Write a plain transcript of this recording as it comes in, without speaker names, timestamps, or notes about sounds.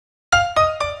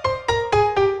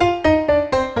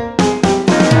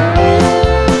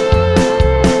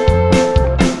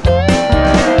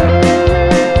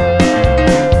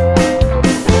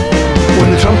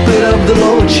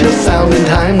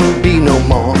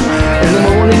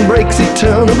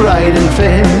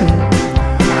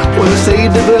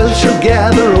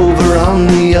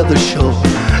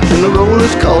roll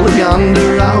is called up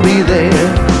yonder, I'll be there.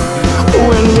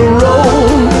 When the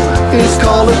roll is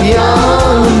called up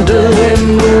yonder,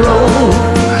 when the roll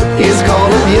is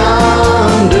called up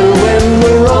yonder, when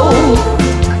the roll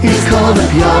is called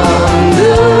up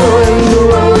yonder, when the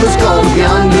roll is called up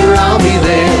yonder, I'll be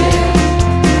there.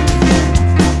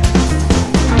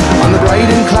 On the bright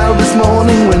and cloudless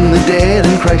morning, when the dead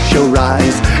in Christ shall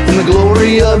rise, and the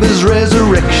glory of his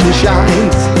resurrection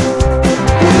shines,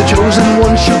 when the chosen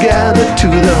ones shall gather to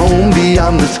their home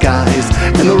beyond the skies,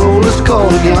 and the roll is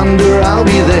called up yonder, I'll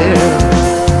be there.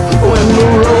 When the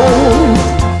roll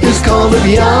is called up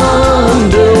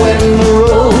yonder, when the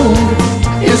roll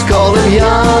is called up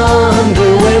yonder,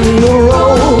 when the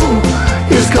roll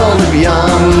is called up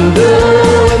yonder,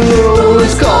 when the roll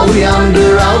is called up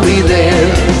yonder, I'll be there.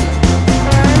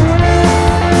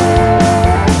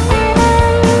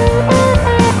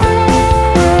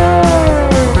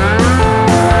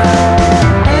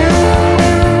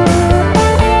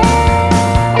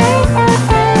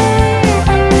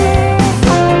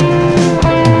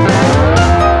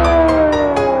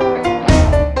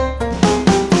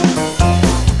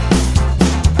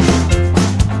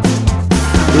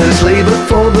 Let us labor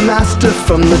for the Master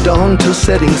from the dawn till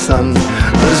setting sun.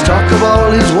 Let us talk of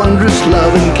all his wondrous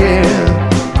love and care.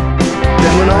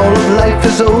 Then when all of life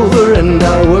is over and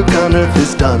our work on earth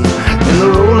is done, and the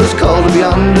roll is called up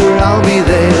yonder, I'll be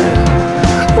there.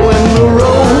 When the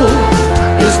roll